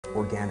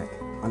organic,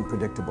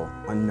 unpredictable,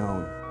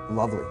 unknown,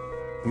 lovely,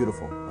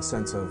 beautiful, a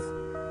sense of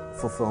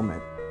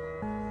fulfillment.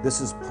 This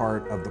is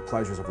part of the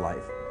pleasures of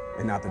life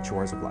and not the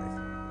chores of life.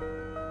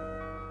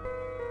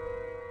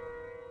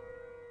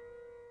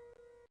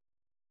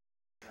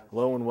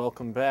 Hello and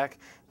welcome back.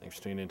 Thanks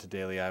for tuning in to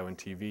Daily Iowan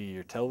TV,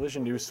 your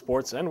television news,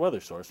 sports, and weather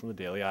source from the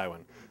Daily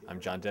Iowan. I'm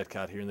John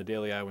Detcott here in the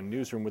Daily Iowan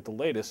newsroom with the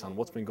latest on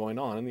what's been going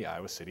on in the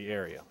Iowa City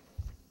area.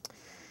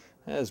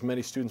 As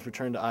many students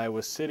return to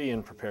Iowa City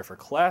and prepare for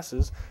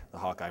classes, the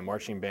Hawkeye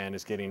Marching Band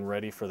is getting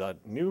ready for the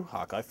new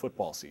Hawkeye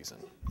football season.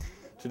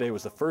 Today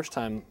was the first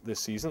time this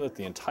season that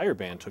the entire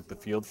band took the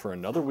field for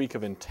another week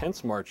of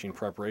intense marching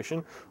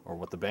preparation, or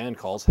what the band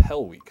calls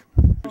Hell Week.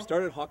 We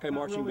started Hawkeye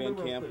Marching Band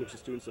Camp, which the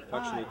students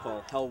affectionately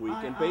call Hell Week,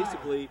 and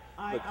basically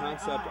the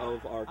concept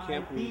of our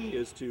camp week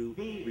is to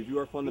review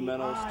our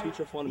fundamentals, teach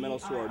our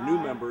fundamentals to our new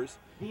members,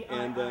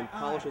 and then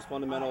polish those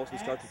fundamentals and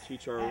start to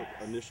teach our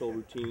initial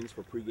routines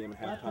for pregame and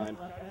halftime.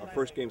 Our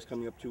first game's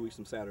coming up 2 weeks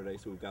from Saturday,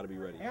 so we've got to be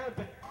ready.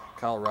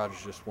 Kyle Rogers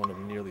is just one of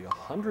nearly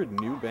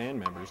 100 new band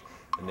members.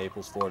 The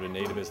Naples, Florida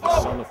native is the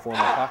son of former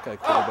Hawkeye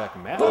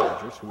quarterback Matt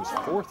Rogers, who was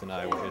fourth in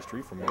Iowa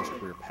history for most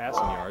career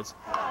passing yards,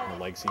 and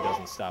the legacy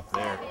doesn't stop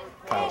there.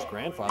 Kyle's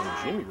grandfather,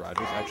 Jimmy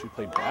Rogers, actually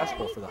played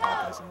basketball for the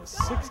Hawkeyes in the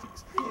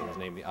 60s. He was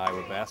named the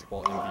Iowa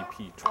basketball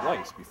MVP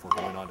twice before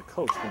going on to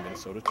coach the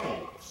Minnesota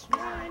Timberwolves.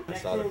 I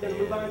saw the band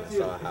and I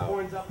saw how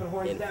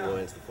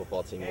influenced the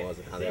football team was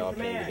and how they all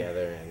came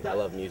together, and I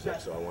love music,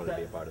 so I wanted to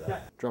be a part of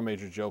that. Drum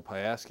major Joe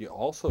Piaski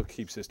also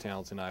keeps his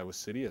talents in Iowa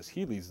City as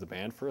he leads the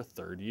band for a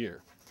third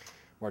year.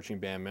 Marching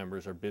band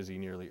members are busy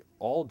nearly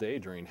all day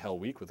during Hell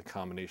Week with a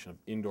combination of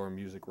indoor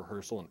music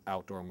rehearsal and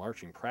outdoor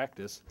marching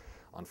practice.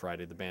 On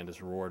Friday, the band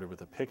is rewarded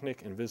with a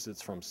picnic and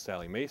visits from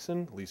Sally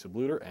Mason, Lisa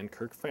Bluter, and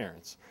Kirk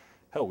Ferentz.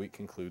 Hell Week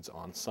concludes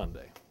on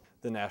Sunday.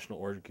 The national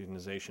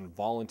organization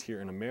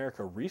Volunteer in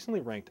America recently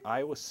ranked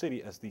Iowa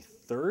City as the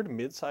third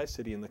mid-sized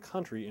city in the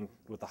country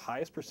with the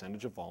highest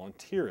percentage of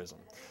volunteerism.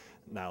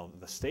 Now,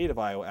 the state of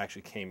Iowa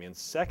actually came in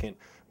second,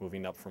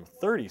 moving up from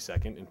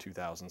 32nd in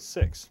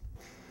 2006.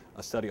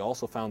 A study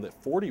also found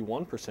that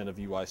 41% of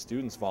UI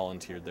students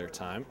volunteered their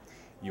time.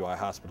 UI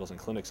hospitals and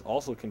clinics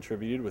also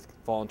contributed, with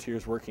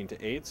volunteers working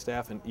to aid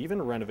staff and even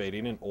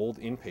renovating an old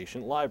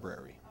inpatient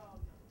library.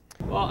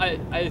 Well,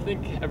 I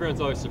think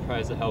everyone's always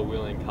surprised at how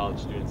willing college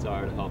students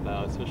are to help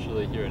out,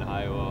 especially here in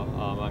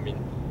Iowa. I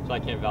mean, so I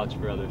can't vouch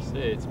for other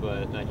states,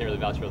 but I can't really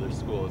vouch for other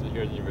schools. But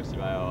here at the University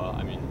of Iowa,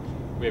 I mean,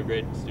 we have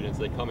great students.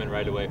 They come in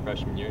right away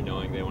freshman year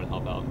knowing they want to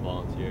help out and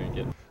volunteer and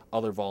get.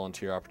 Other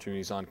volunteer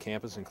opportunities on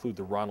campus include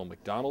the Ronald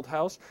McDonald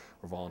House,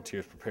 where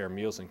volunteers prepare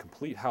meals and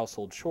complete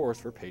household chores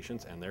for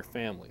patients and their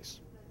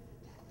families.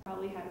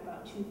 Probably had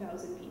about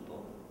 2,000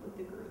 people with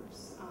the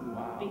groups,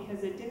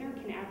 because a dinner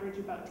can average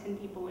about 10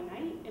 people a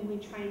night, and we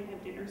try and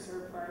have dinner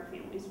served for our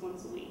families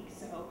once a week.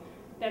 So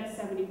that's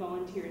 70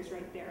 volunteers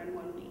right there in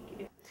 1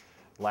 week.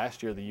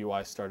 Last year, the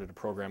UI started a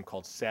program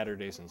called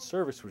Saturdays in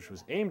Service, which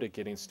was aimed at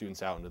getting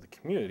students out into the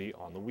community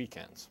on the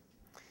weekends.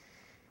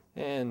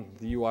 And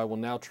the UI will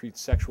now treat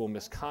sexual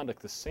misconduct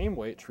the same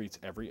way it treats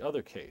every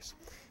other case.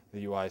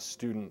 The UI's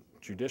student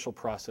judicial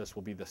process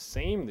will be the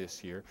same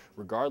this year,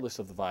 regardless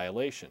of the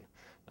violation.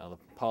 Now, the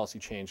policy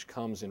change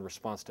comes in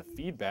response to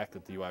feedback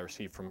that the UI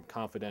received from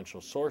confidential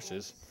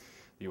sources.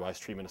 The UI's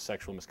treatment of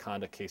sexual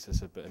misconduct cases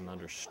have been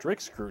under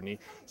strict scrutiny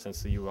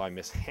since the UI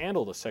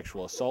mishandled a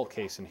sexual assault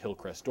case in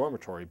Hillcrest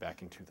Dormitory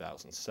back in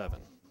 2007.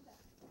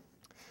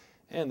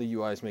 And the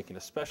UI is making a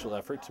special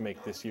effort to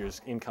make this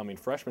year's incoming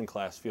freshman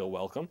class feel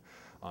welcome.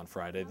 On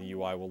Friday, the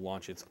UI will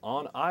launch its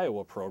On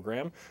Iowa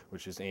program,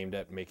 which is aimed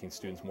at making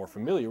students more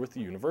familiar with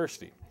the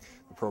university.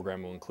 The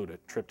program will include a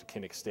trip to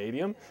Kinnick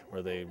Stadium,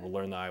 where they will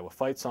learn the Iowa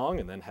fight song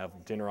and then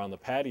have dinner on the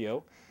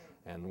patio.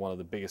 And one of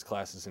the biggest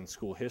classes in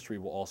school history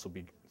will also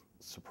be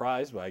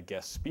surprised by a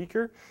guest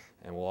speaker,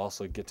 and we'll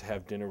also get to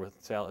have dinner with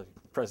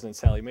President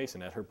Sally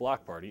Mason at her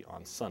block party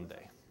on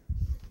Sunday.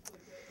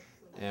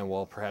 And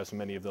while perhaps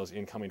many of those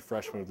incoming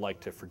freshmen would like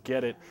to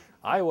forget it,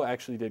 Iowa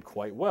actually did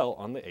quite well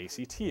on the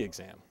ACT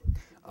exam.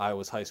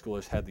 Iowa's high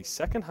schoolers had the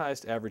second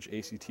highest average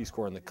ACT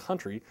score in the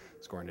country,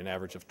 scoring an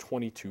average of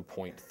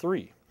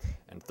 22.3.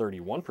 And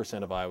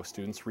 31% of Iowa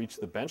students reached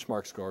the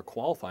benchmark score,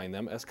 qualifying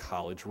them as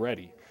college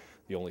ready.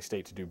 The only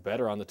state to do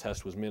better on the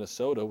test was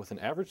Minnesota, with an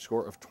average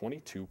score of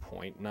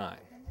 22.9.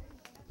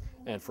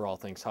 And for all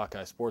things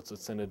Hawkeye sports,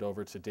 let's send it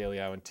over to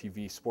Daily Iowan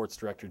TV sports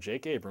director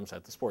Jake Abrams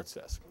at the sports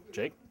desk.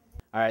 Jake?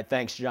 All right,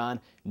 thanks, John.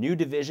 New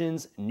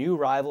divisions, new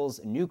rivals,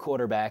 new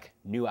quarterback,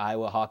 new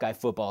Iowa Hawkeye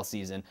football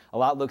season. A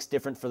lot looks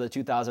different for the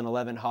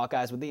 2011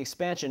 Hawkeyes with the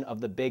expansion of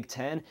the Big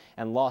Ten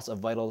and loss of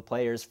vital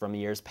players from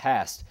years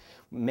past.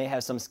 We may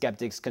have some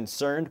skeptics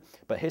concerned,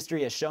 but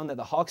history has shown that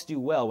the Hawks do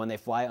well when they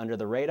fly under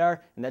the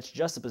radar, and that's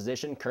just a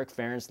position Kirk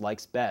Ferentz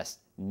likes best.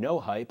 No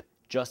hype,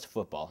 just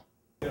football.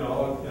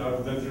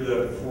 I've been through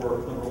that before.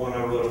 Number one,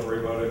 I really don't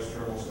worry about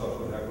external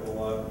stuff a heck of a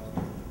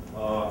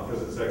lot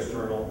because it's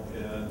external.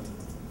 And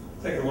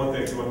I think the one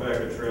thing, going back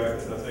to track,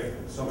 I think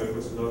somebody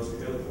put some notes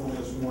together for me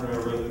this morning. I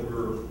read that we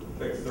were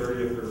picked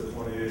 30th or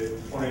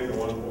 28th to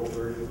 1 pole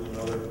 30th and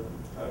another.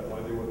 I have no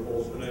idea what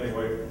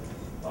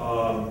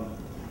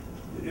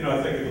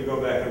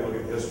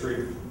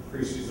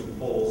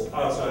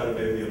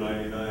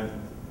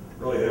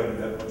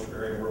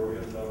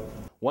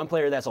One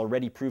player that's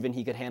already proven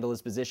he could handle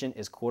his position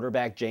is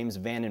quarterback James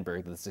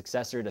Vandenberg, the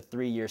successor to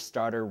 3-year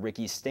starter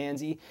Ricky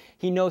Stanzi.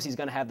 He knows he's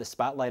going to have the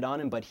spotlight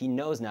on him, but he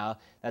knows now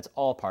that's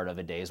all part of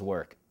a day's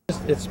work.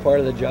 It's part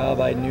of the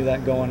job. I knew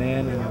that going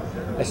in, and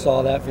I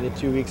saw that for the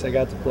 2 weeks I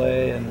got to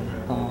play,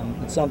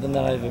 and it's something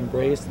that I've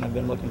embraced and I've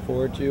been looking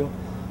forward to.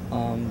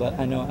 But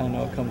I know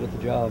it comes with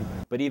the job.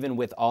 But even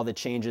with all the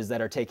changes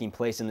that are taking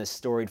place in this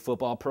storied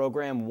football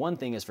program, one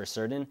thing is for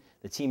certain: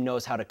 the team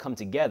knows how to come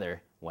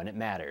together when it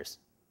matters.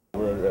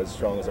 We're as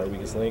strong as our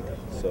weakest link,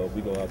 so if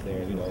we go out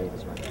there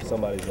and,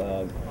 somebody's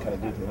kind of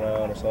goofing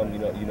around or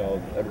something,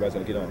 everybody's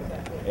going to get on.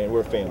 And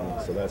we're a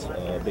family, so that's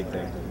a big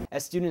thing.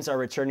 As students are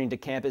returning to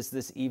campus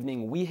this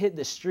evening, we hit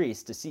the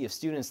streets to see if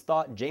students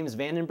thought James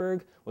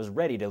Vandenberg was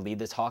ready to lead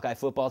this Hawkeye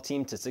football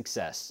team to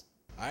success.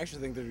 I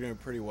actually think they're doing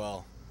pretty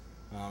well.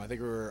 I think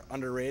we're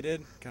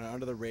underrated, kind of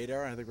under the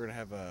radar, and I think we're going to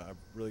have a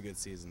really good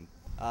season.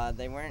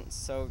 They weren't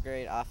so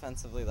great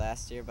offensively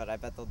last year, but I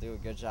bet they'll do a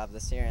good job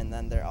this year, and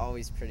then they're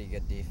always pretty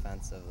good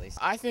defensively.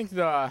 I think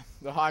the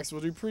Hawks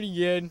will do pretty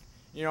good.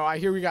 I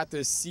hear we got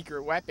this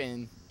secret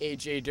weapon,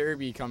 A.J.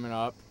 Derby, coming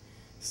up,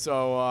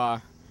 so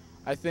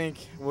I think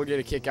we'll get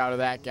a kick out of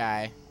that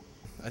guy.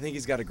 I think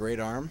he's got a great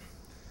arm.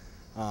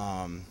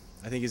 I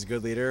think he's a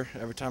good leader.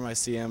 Every time I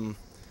see him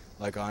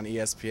like on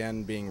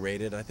ESPN being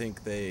rated, I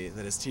think they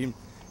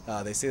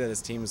say that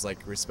his team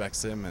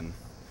respects him, and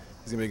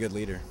he's gonna be a good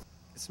leader.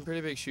 Some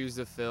pretty big shoes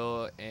to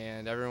fill,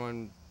 and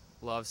everyone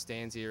loves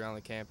Stanzi around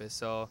the campus,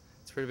 so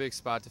it's a pretty big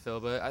spot to fill,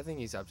 but I think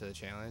he's up to the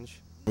challenge.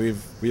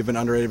 We've been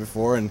underrated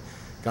before and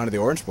gone to the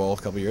Orange Bowl a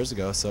couple years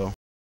ago, so.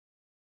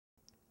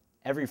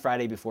 Every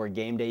Friday before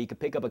game day, you can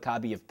pick up a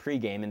copy of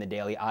Pregame in the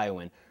Daily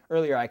Iowan.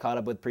 Earlier, I caught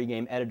up with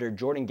Pregame editor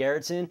Jordan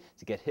Garrettson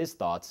to get his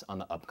thoughts on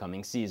the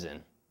upcoming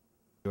season.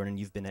 Jordan,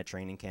 you've been at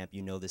training camp.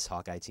 You know this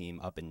Hawkeye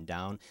team up and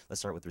down. Let's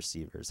start with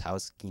receivers.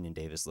 How's Keenan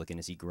Davis looking?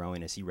 Is he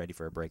growing? Is he ready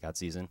for a breakout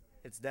season?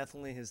 It's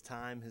definitely his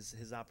time,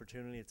 his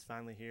opportunity. It's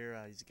finally here.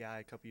 He's a guy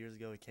a couple years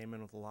ago. He came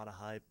in with a lot of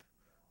hype.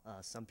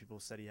 Some people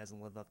said he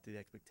hasn't lived up to the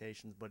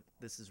expectations, but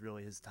this is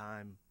really his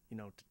time,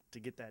 to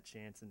get that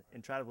chance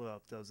and try to live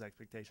up to those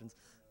expectations.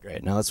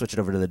 Great. Now let's switch it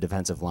over to the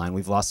defensive line.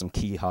 We've lost some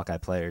key Hawkeye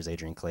players,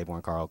 Adrian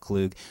Claiborne, Carl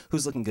Klug.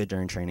 Who's looking good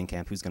during training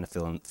camp? Who's going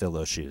to fill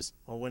those shoes?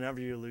 Well, whenever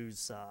you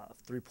lose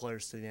 3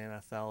 players to the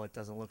NFL, it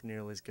doesn't look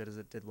nearly as good as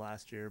it did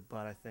last year,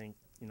 but I think,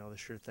 the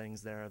sure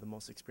things there are the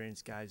most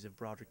experienced guys. You have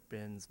Broderick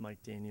Binns,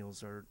 Mike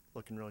Daniels are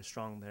looking really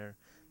strong there.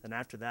 Then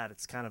after that,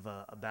 it's kind of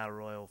a battle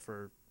royal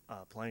for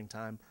playing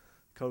time.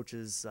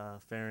 Coaches,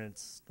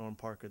 Ferentz, Norm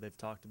Parker, they've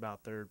talked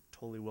about they're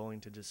totally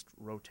willing to just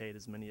rotate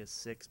as many as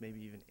 6,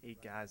 maybe even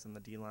 8 guys on the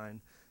D-line.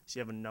 So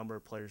you have a number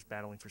of players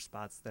battling for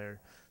spots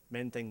there.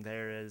 Main thing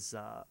there is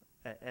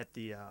at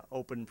the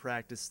open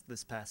practice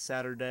this past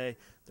Saturday,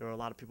 there were a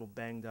lot of people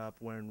banged up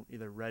wearing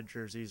either red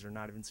jerseys or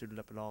not even suited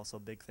up at all. So a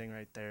big thing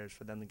right there is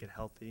for them to get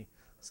healthy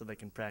so they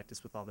can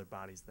practice with all their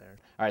bodies there.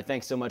 All right,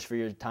 thanks so much for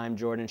your time,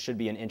 Jordan. Should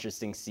be an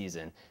interesting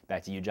season.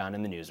 Back to you, John,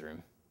 in the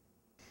newsroom.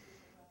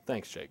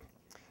 Thanks, Jake.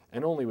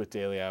 And only with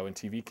Daily Iowan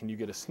TV can you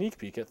get a sneak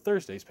peek at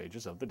Thursday's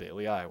pages of the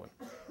Daily Iowan.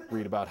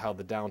 Read about how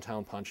the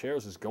downtown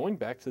Poncheros is going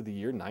back to the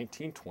year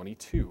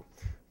 1922.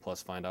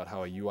 Plus, find out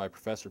how a UI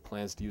professor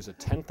plans to use a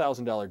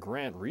 $10,000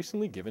 grant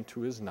recently given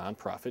to his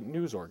nonprofit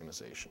news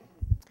organization.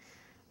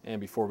 And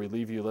before we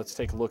leave you, let's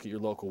take a look at your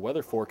local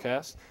weather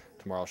forecast.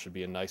 Tomorrow should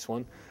be a nice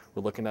one.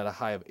 We're looking at a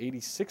high of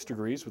 86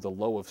 degrees with a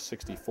low of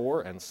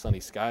 64 and sunny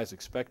skies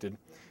expected.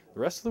 The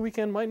rest of the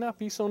weekend might not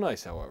be so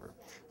nice, however.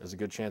 There's a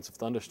good chance of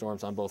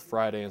thunderstorms on both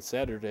Friday and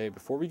Saturday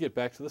before we get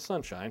back to the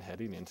sunshine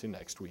heading into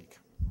next week.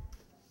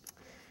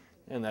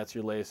 And that's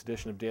your latest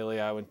edition of Daily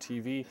Iowan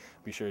TV.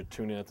 Be sure to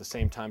tune in at the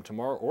same time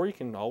tomorrow, or you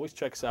can always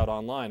check us out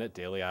online at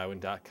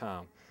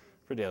dailyiowan.com.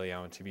 For Daily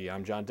Iowan TV,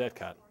 I'm John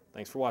Detcott.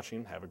 Thanks for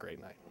watching. Have a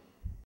great night.